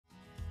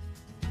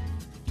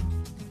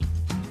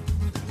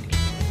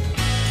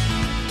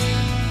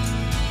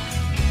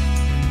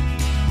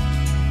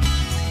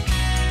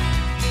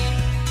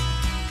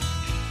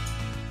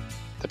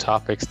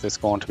topics that's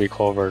going to be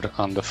covered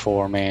on the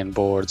four main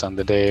boards on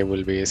the day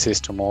will be a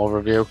system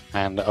overview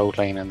and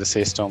outlining the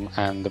system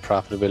and the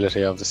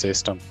profitability of the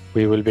system.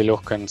 We will be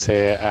looking,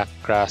 say, at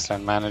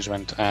grassland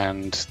management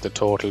and the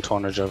total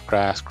tonnage of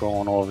grass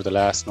grown over the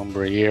last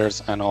number of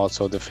years, and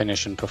also the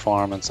finishing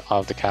performance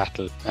of the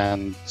cattle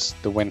and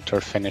the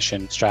winter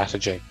finishing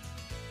strategy.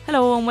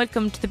 Hello and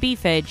welcome to the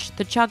Beef Edge,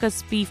 the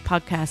Teagasc Beef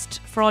Podcast,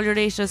 for all your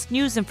latest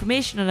news,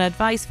 information and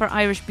advice for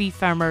Irish beef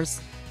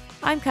farmers.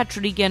 I'm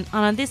Catherine Egan,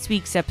 and on this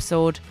week's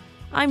episode,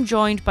 I'm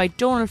joined by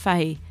Donall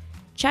Fahy,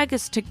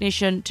 Teagasc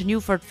technician to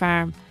Newford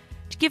Farm,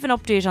 to give an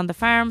update on the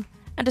farm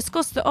and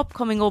discuss the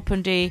upcoming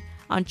open day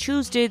on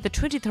Tuesday the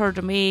 23rd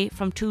of May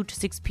from 2 to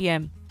 6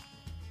 p.m.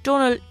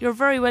 Donall, you're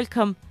very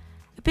welcome.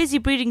 A busy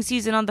breeding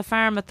season on the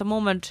farm at the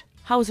moment.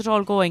 How's it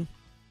all going?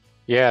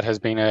 Yeah, it has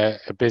been a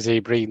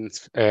busy breeding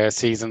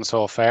season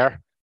so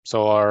far.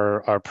 So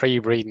our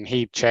pre-breeding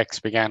heat checks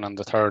began on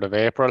the 3rd of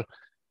April.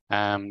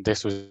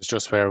 This was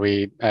just where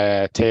we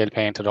tail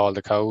painted all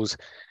the cows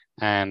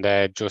and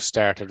just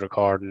started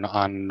recording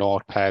on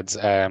notepads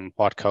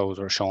what cows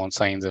were showing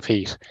signs of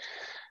heat.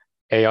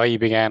 AI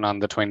began on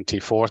the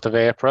 24th of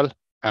April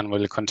and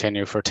will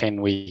continue for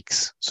 10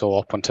 weeks, so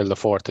up until the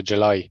 4th of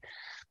July.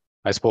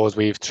 I suppose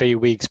we've 3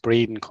 weeks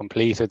breeding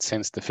completed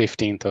since the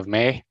 15th of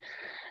May.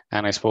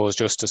 And I suppose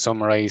just to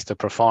summarise the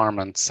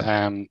performance,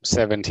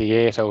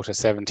 78 out of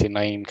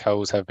 79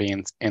 cows have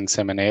been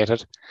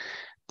inseminated.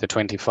 The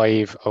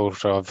 25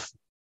 out of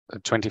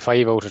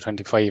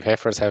 25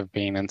 heifers have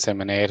been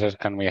inseminated,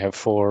 and we have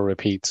 4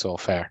 repeats so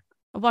far.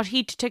 What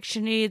heat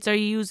detection aids are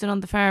you using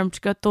on the farm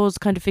to get those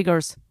kind of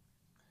figures?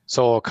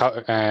 So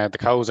the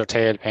cows are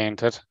tail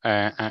painted,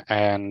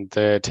 and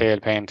the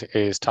tail paint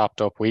is topped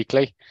up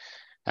weekly.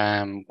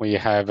 We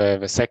have a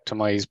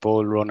vasectomized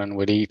bull running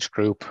with each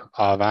group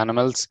of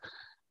animals,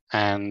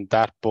 and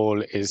that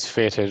bull is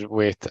fitted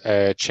with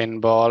a chin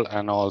ball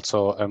and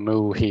also a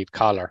moo heat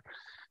collar.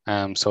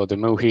 So the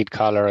moo heat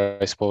collar,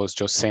 I suppose,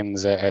 just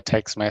sends a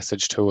text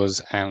message to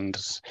us and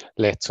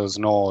lets us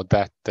know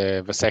that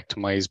the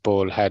vasectomized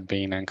bull had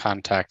been in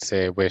contact,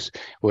 say, with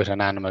an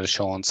animal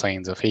showing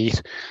signs of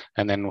heat.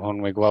 And then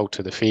when we go out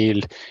to the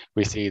field,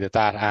 we see that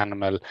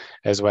animal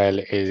as well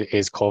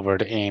is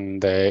covered in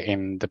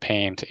the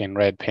paint, in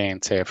red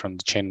paint, say, from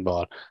the chin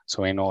ball.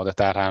 So we know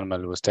that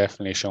animal was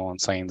definitely showing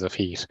signs of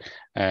heat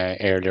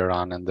earlier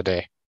on in the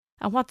day.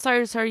 And what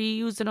sires are you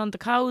using on the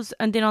cows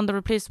and then on the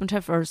replacement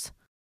heifers?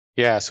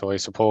 Yeah, so I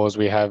suppose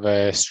we have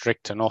a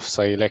strict enough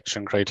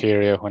selection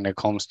criteria when it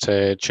comes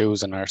to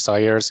choosing our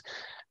sires.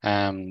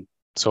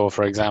 So,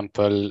 for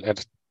example,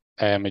 at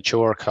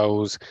mature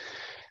cows,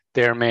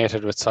 they're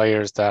mated with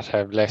sires that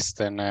have less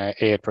than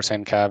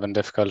 8% calving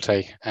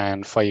difficulty,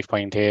 and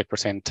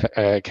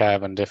 5.8%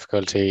 calving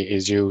difficulty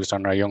is used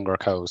on our younger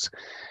cows.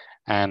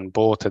 And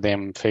both of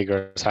them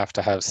figures have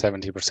to have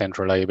 70%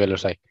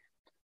 reliability.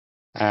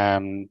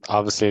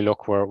 Obviously,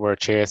 look, we're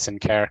chasing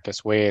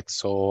carcass weight,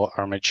 so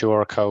our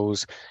mature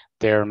cows,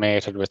 they're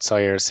mated with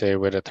sires, say,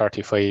 with a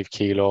 35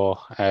 kilo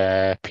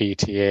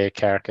PTA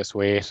carcass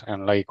weight,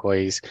 and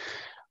likewise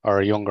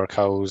our younger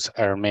cows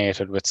are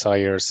mated with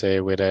sires, say,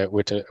 with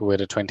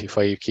a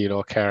 25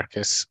 kilo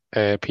carcass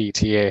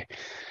PTA.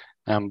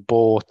 And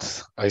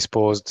both, I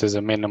suppose, there's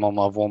a minimum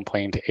of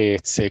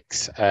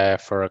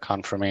 1.86 for a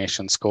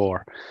confirmation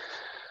score.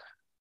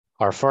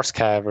 Our first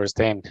calvers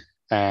then,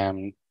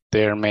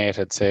 they're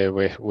mated, say,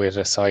 with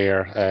a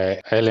sire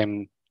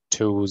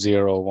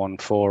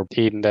LM2014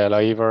 Edendale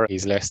Ivor.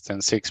 He's less than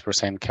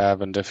 6%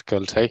 calving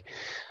difficulty.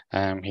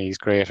 He's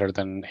greater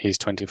than his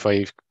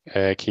 25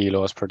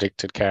 kilos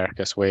predicted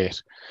carcass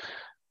weight.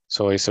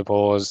 So I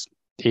suppose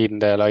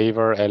Edendale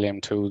Ivor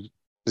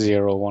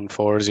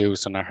LM2014 is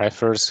used on our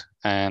heifers,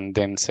 and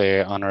then,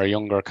 say, on our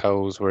younger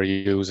cows we're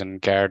using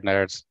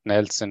Gardner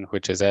Nelson,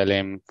 which is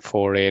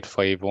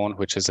LM4851,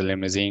 which is a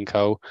limousine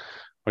cow.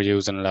 We're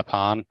using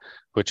Lapon,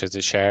 which is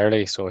a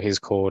Shirley, so his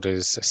code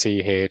is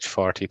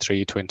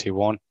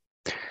CH4321.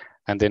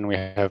 And then we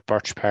have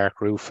Birch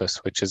Park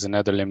Rufus, which is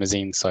another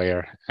limousine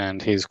sire,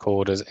 and his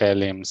code is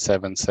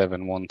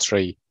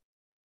LM7713.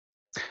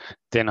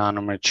 Then on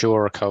a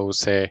mature cow,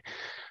 say,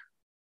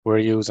 we're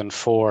using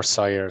 4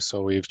 sires.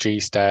 So we've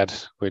G-Stad,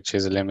 which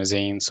is a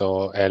limousine,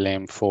 so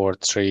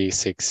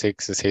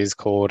LM4366 is his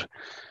code.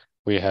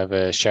 We have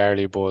a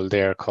Shirley bull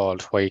there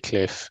called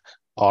Whitecliffe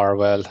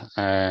Orwell.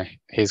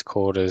 His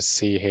code is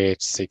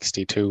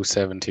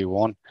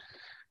CH6271.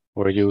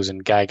 We're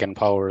using Gagan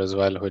Power as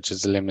well, which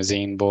is a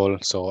limousine bull,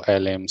 so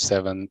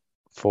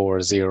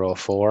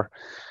LM7404.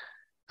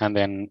 And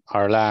then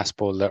our last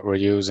bull that we're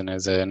using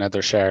is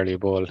another Shirley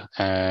bull,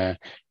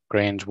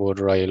 Grangewood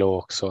Royal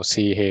Oak, so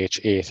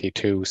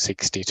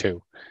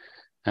CH8262.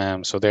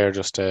 So they're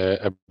just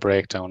a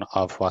breakdown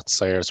of what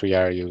sires we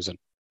are using.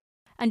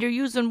 And you're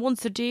using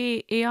once a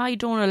day AI,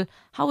 Donall.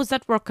 How is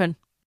that working?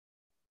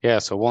 Yeah,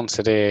 so once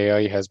a day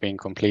AI has been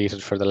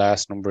completed for the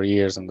last number of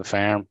years on the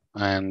farm,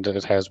 and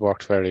it has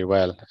worked very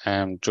well.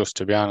 Just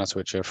to be honest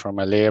with you, from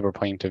a labour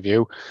point of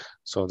view,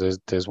 so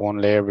there's one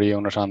labour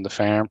unit on the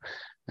farm,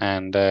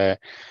 and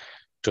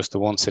just the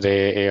once a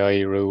day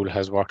AI rule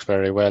has worked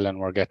very well, and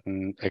we're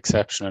getting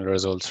exceptional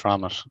results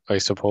from it. I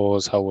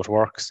suppose how it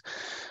works.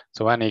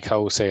 So any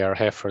cow, say, or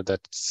heifer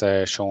that's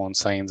showing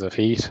signs of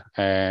heat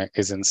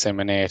is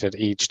inseminated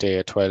each day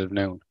at 12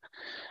 noon.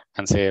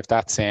 And say if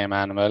that same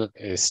animal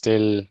is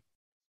still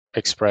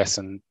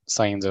expressing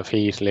signs of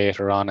heat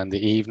later on in the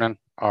evening,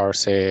 or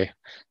say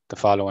the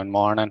following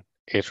morning,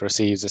 it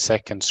receives a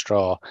second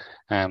straw.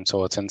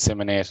 So it's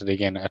inseminated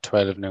again at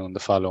 12 noon the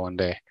following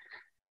day.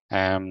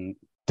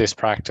 This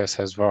practice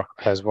has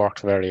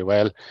worked very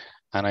well,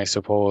 and I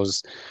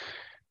suppose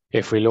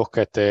if we look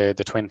at the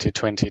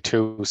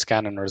 2022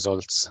 scanning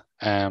results,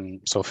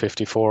 so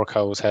 54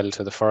 cows held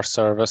to the first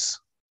service,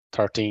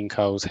 13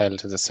 cows held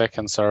to the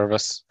second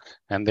service,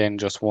 and then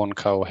just one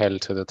cow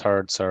held to the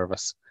third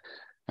service.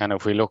 And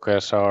if we look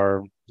at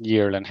our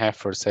yearling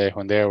heifers, say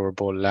when they were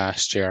bull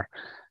last year,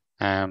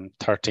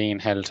 13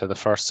 held to the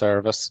first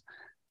service,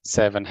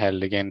 7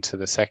 held again to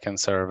the second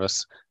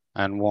service,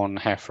 and 1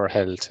 heifer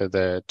held to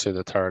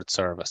the third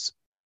service.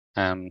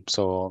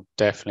 So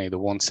definitely the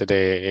once a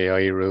day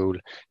AI rule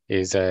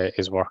is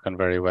working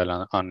very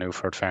well on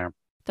Newford Farm.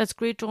 That's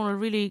great, Donall.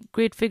 Really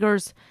great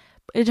figures.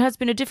 It has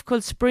been a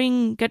difficult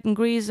spring getting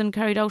grazing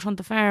carried out on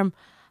the farm.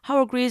 How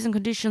are grazing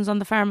conditions on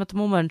the farm at the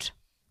moment?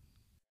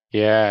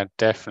 Yeah,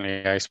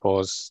 definitely. I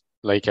suppose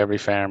like every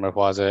farm, it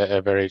was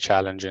a very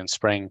challenging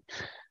spring.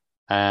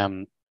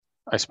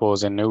 I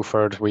suppose in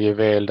Newford we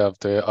availed of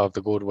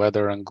the good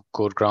weather and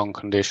good ground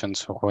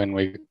conditions when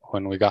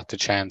we got the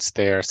chance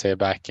there, say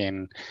back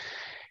in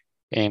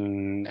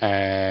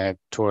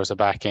towards the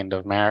back end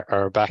of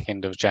back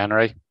end of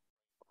January,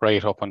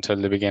 right up until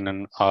the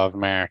beginning of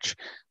March.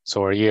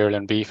 So our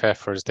yearling beef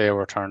heifers, they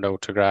were turned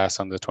out to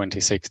grass on the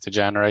 26th of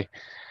January,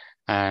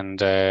 and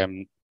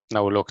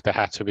now look, they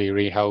had to be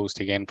rehoused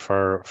again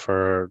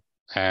for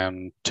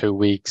 2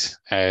 weeks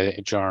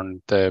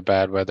during the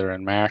bad weather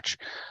in March.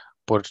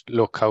 But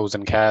look, cows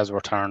and calves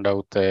were turned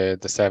out the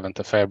 7th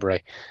of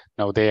February.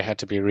 Now they had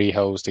to be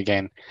rehoused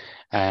again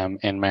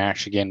in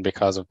March again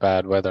because of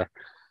bad weather.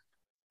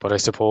 But I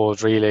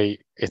suppose really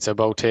it's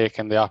about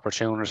taking the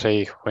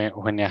opportunity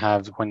when you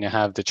have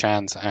the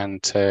chance,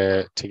 and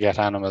to get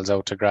animals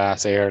out to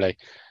grass early,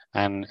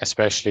 and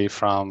especially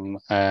from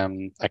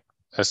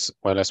I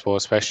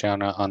suppose especially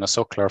on a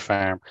suckler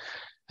farm,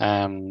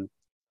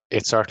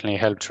 it certainly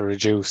helped to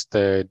reduce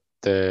the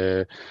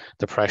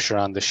pressure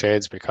on the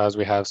sheds, because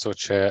we have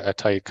such a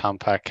tight,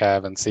 compact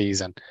calving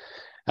season.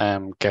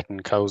 Getting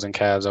cows and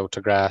calves out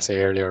to grass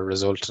earlier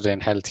resulted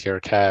in healthier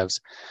calves,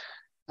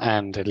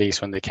 and at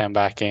least when they came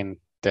back in,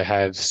 they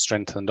had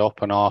strengthened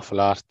up an awful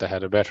lot. They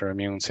had a better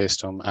immune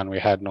system, and we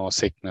had no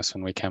sickness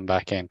when we came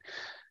back in.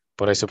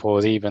 But I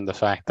suppose even the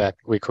fact that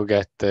we could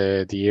get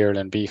the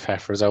yearling beef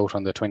heifers out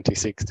on the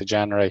 26th of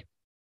January,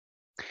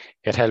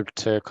 it helped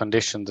to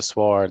condition the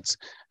swards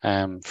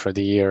for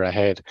the year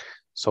ahead.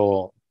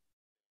 So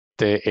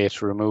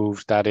it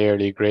removed that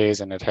early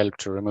grazing. It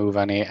helped to remove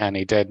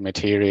any dead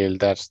material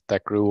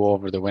that grew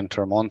over the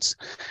winter months,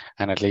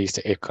 and at least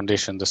it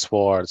conditioned the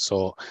sward.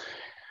 So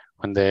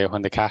when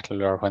the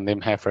cattle, or when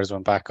them heifers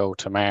went back out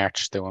to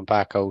March, they went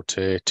back out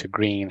to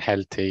green,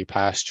 healthy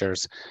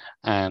pastures,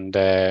 and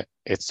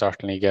it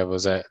certainly gave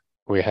us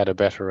we had a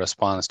better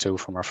response too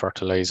from our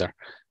fertilizer,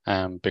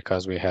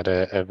 because we had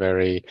a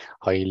very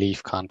high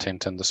leaf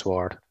content in the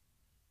sward.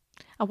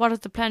 And what has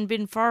the plan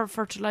been for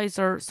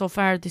fertiliser so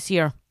far this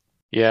year?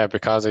 Yeah,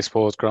 because I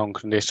suppose ground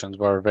conditions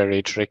were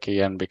very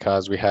tricky, and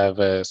because we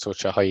have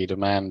such a high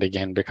demand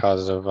again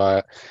because of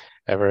a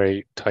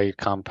very tight,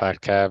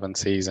 compact calving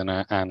season,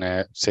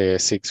 and say a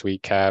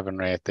 6-week calving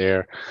rate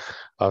there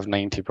of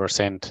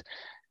 90%.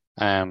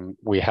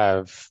 We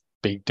have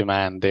big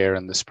demand there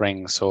in the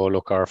spring. So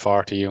look, our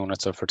 40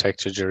 units of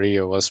protected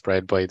urea was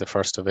spread by the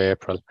 1st of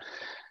April,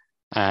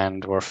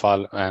 and we're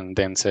following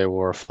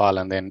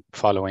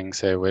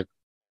say with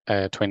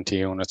 20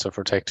 units of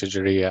protected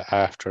urea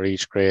after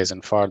each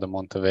grazing for the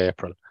month of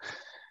April.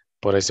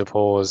 But I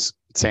suppose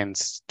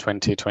since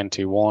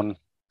 2021,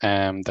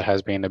 there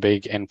has been a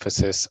big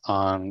emphasis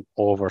on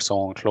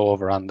oversown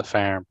clover on the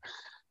farm.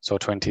 So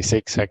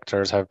 26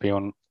 hectares have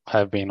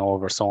been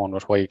oversown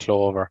with white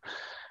clover,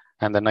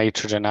 and the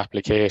nitrogen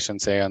application,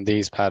 say, on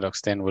these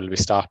paddocks then will be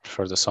stopped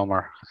for the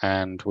summer,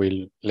 and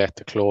we'll let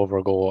the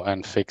clover go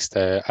and fix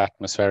the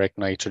atmospheric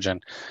nitrogen.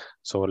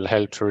 So it'll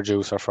help to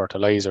reduce our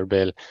fertilizer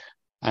bill,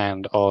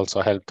 and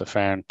also help the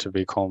farm to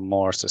become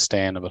more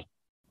sustainable.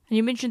 And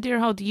you mentioned there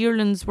how the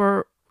yearlings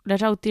were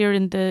let out there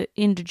in the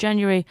end of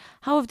January.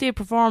 How have they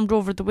performed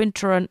over the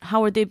winter, and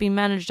how are they being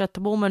managed at the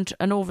moment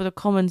and over the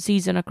coming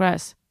season at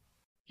grass?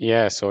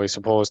 Yeah, so I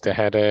suppose they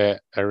had a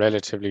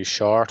relatively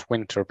short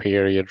winter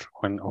period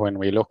when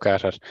we look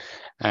at it.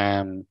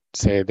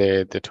 Say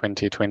the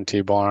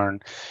 2020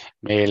 born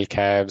male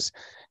calves,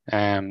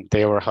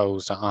 they were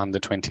housed on the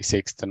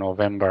 26th of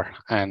November,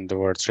 and they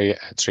were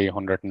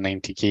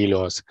 390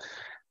 kilos.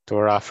 They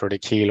were offered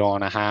 1.5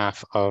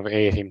 kilos of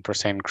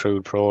 18%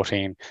 crude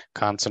protein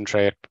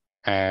concentrate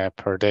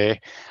per day,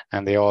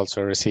 and they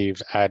also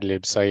received ad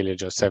lib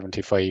silage of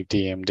 75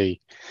 DMD.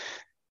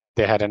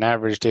 They had an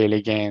average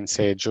daily gain,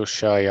 say, just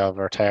shy of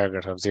our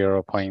target of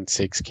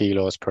 0.6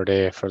 kilos per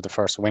day for the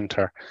first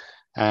winter.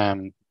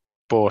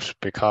 But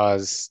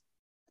because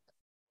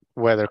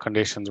weather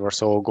conditions were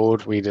so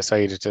good, we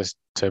decided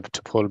to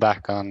pull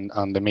back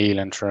on the meal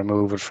and to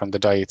remove it from the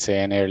diet,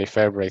 say in early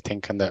February,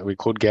 thinking that we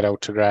could get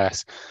out to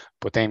grass.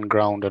 But then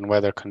ground and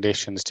weather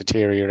conditions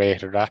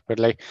deteriorated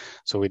rapidly,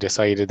 so we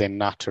decided then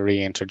not to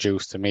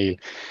reintroduce the meal.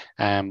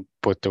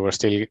 But they were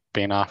still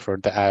being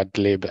offered the ad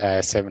lib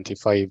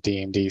 75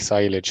 DMD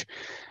silage,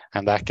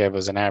 and that gave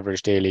us an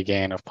average daily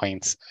gain of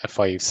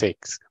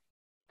 0.56.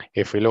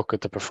 If we look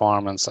at the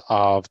performance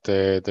of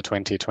the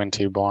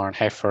 2020 born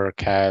heifer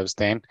calves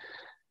then,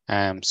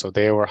 so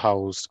they were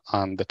housed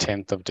on the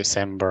 10th of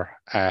December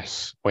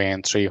at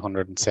weighing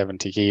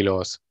 370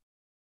 kilos.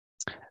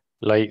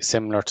 Like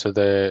similar to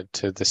the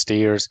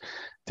steers,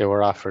 they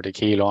were offered 1.5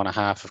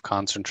 kilos of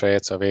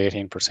concentrates of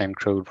 18%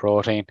 crude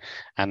protein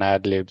and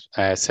ad lib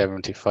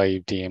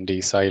 75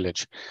 DMD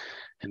silage.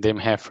 And them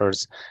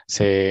heifers,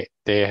 say,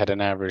 they had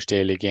an average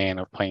daily gain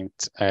of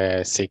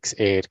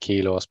 0.68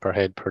 kilos per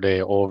head per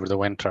day over the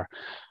winter.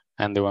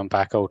 And they went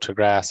back out to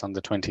grass on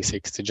the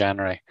 26th of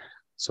January.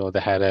 So they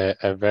had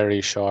a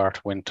very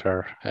short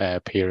winter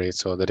period.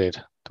 So they did.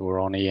 They were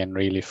only in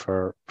really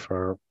for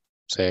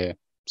say,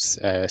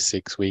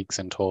 6 weeks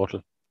in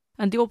total.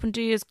 And the open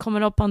day is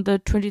coming up on the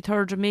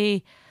 23rd of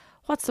May.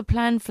 What's the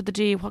plan for the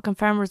day? What can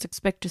farmers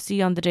expect to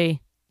see on the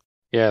day?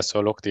 Yeah, so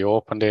look, the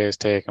open day is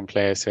taking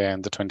place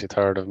on the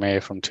 23rd of May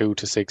from 2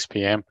 to 6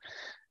 p.m.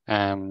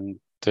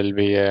 There'll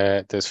be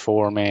there's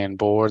 4 main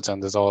boards,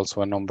 and there's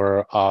also a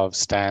number of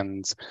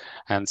stands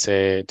and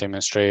say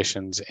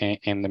demonstrations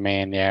in the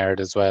main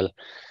yard as well.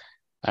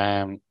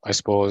 I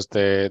suppose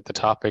the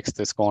topics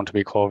that's going to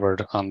be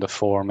covered on the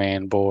 4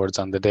 main boards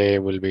on the day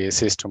will be a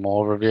system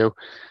overview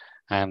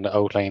and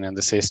outlining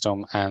the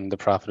system and the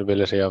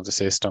profitability of the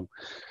system.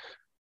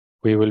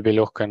 We will be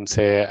looking,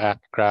 say,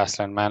 at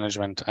grassland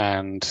management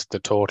and the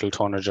total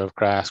tonnage of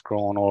grass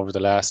grown over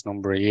the last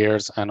number of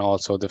years, and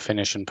also the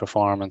finishing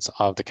performance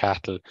of the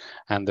cattle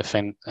and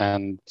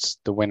the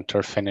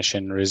winter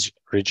finishing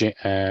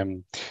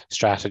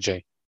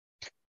strategy.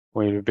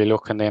 We will be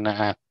looking then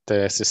at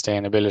the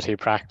sustainability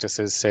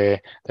practices, say,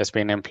 that's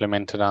been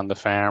implemented on the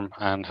farm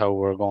and how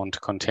we're going to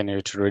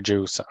continue to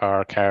reduce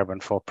our carbon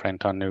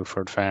footprint on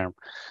Newford Farm.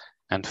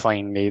 And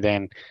finally,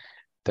 then,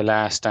 the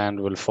last stand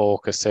will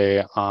focus,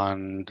 say,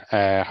 on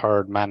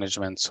herd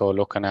management, so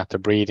looking at the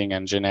breeding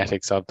and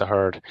genetics of the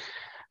herd,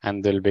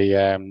 and there'll be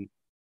and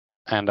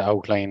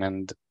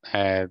outlining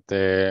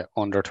the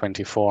under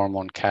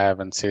 24-month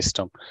calving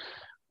system,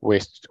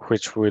 which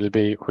will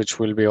be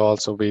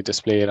also be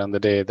displayed on the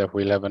day. That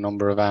we'll have a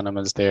number of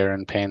animals there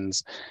in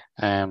pens,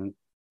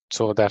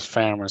 so that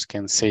farmers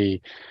can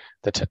see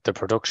the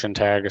production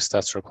targets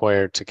that's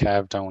required to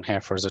calve down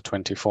heifers at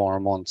 24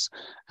 months.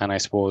 And I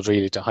suppose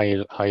really to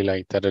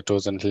highlight that it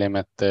doesn't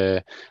limit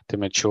the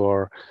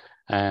mature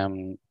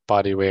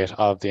body weight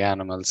of the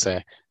animals,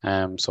 say.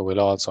 So we'll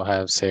also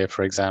have, say,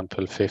 for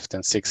example, 5th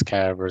and 6th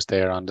calvers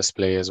there on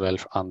display as well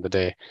on the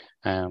day,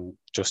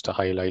 just to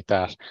highlight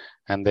that.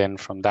 And then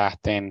from that,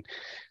 then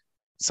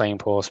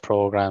signpost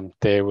program,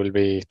 they will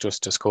be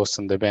just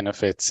discussing the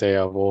benefits, say,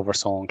 of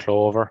oversown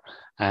clover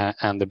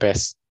and the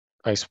best,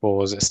 I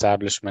suppose,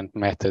 establishment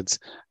methods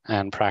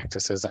and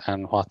practices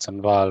and what's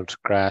involved.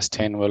 Grass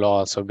 10 will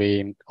also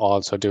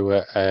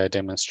do a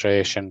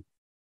demonstration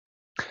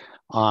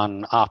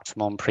on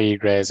optimum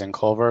pre-grazing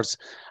covers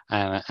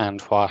and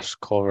what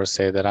covers,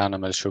 say, that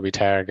animals should be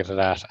targeted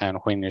at, and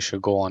when you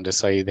should go and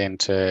decide then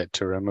to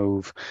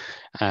remove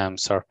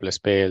surplus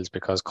bales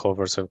because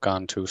covers have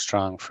gone too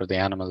strong for the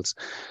animals.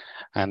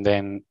 And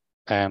then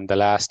the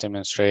last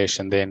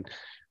demonstration then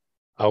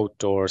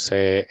outdoors,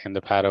 say, in the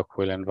paddock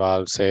will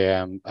involve,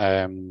 say,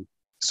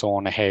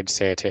 sown ahead,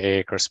 say, to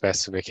acre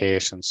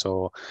specification.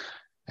 So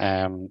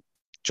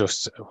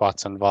just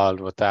what's involved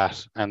with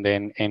that. And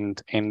then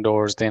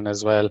indoors then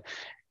as well,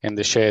 in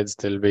the sheds,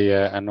 there'll be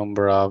a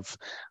number of,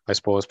 I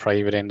suppose,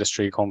 private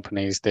industry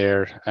companies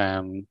there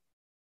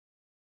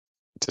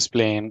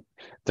displaying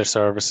their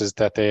services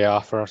that they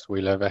offer.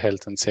 We'll have a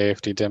health and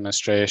safety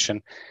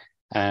demonstration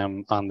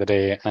on the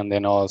day. And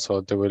then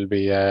also there will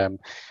be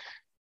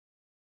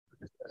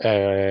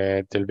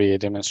there'll be a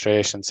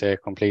demonstration, say,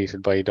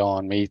 completed by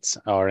Dawn Meats,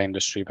 our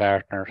industry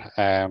partner,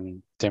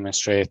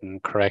 demonstrating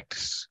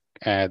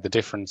the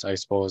different, I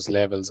suppose,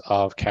 levels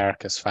of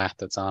carcass fat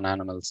that's on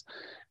animals.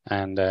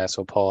 And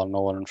so Paul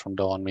Nolan from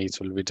Dawn Meats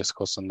will be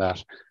discussing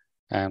that.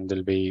 And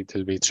there'll be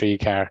 3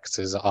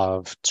 carcasses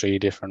of 3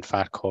 different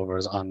fat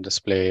covers on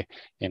display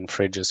in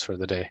fridges for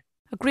the day.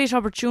 A great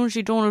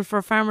opportunity, Donald,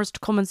 for farmers to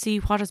come and see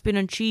what has been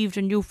achieved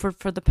in Newford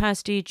for the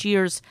past 8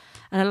 years,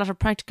 and a lot of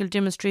practical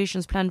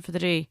demonstrations planned for the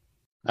day.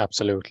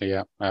 Absolutely,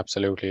 yeah,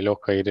 absolutely.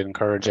 Look, I'd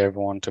encourage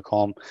everyone to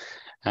come.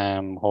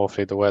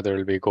 Hopefully the weather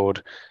will be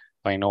good.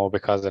 I know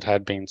because it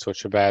had been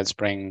such a bad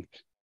spring,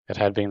 it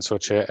had been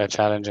such a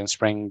challenging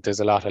spring, there's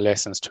a lot of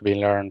lessons to be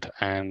learned,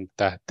 and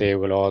that they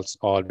will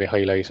all be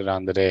highlighted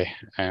on the day,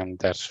 and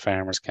that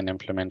farmers can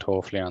implement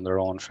hopefully on their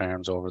own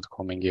farms over the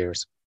coming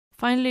years.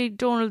 Finally,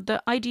 Donall, the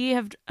IDA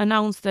have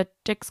announced that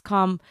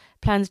Dexcom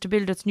plans to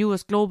build its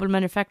newest global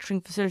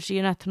manufacturing facility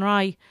in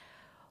Athenry.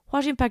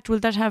 What impact will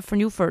that have for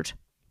Newford?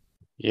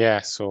 Yeah,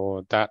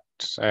 so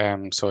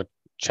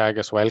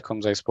Teagasc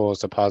welcomes, I suppose,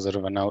 the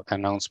positive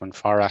announcement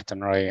for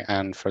Athenry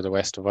and for the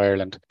west of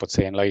Ireland. But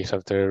say in light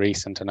of the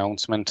recent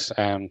announcement,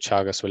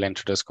 Teagasc will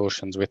enter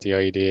discussions with the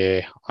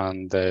IDA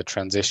on the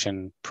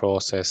transition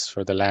process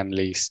for the land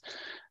lease,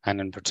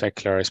 and in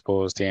particular, I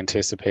suppose, the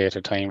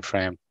anticipated time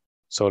frame.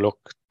 So look,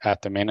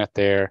 at the minute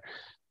there,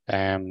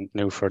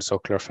 Newford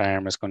Suckler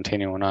Farm is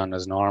continuing on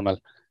as normal,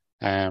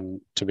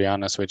 to be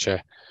honest with you,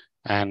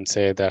 and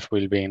say that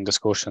we'll be in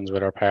discussions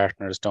with our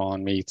partners,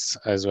 Dawn Meats,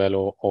 as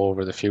well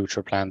over the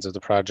future plans of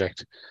the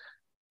project.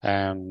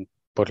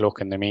 But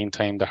look, in the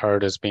meantime, the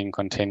herd is being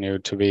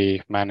continued to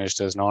be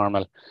managed as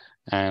normal.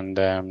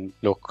 And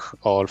look,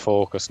 all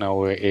focus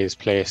now is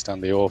placed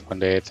on the open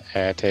date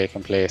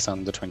taking place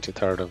on the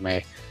 23rd of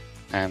May.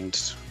 And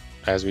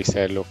as we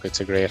said, look, it's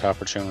a great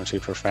opportunity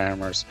for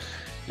farmers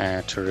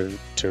to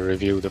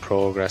review the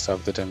progress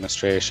of the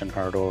demonstration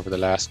herd over the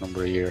last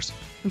number of years.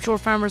 I'm sure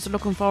farmers are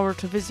looking forward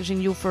to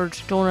visiting Newford,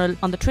 Donall,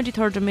 on the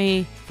 23rd of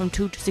May from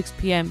 2 to 6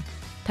 p.m.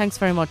 Thanks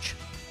very much.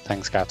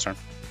 Thanks, Catherine.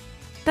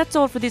 That's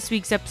all for this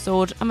week's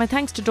episode, and my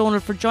thanks to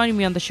Donall for joining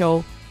me on the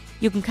show.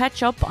 You can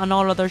catch up on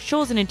all other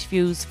shows and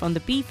interviews from the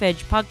Beef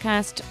Edge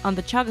podcast on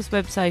the Teagasc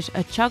website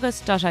at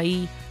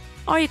teagasc.ie,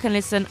 or you can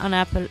listen on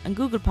Apple and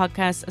Google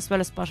Podcasts as well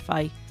as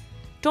Spotify.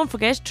 Don't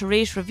forget to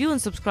rate, review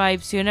and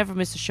subscribe so you never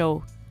miss a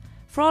show.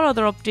 For all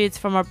other updates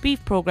from our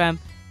beef programme,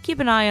 keep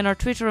an eye on our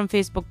Twitter and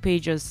Facebook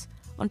pages.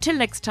 Until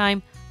next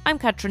time, I'm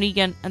Catherine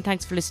Egan, and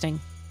thanks for listening.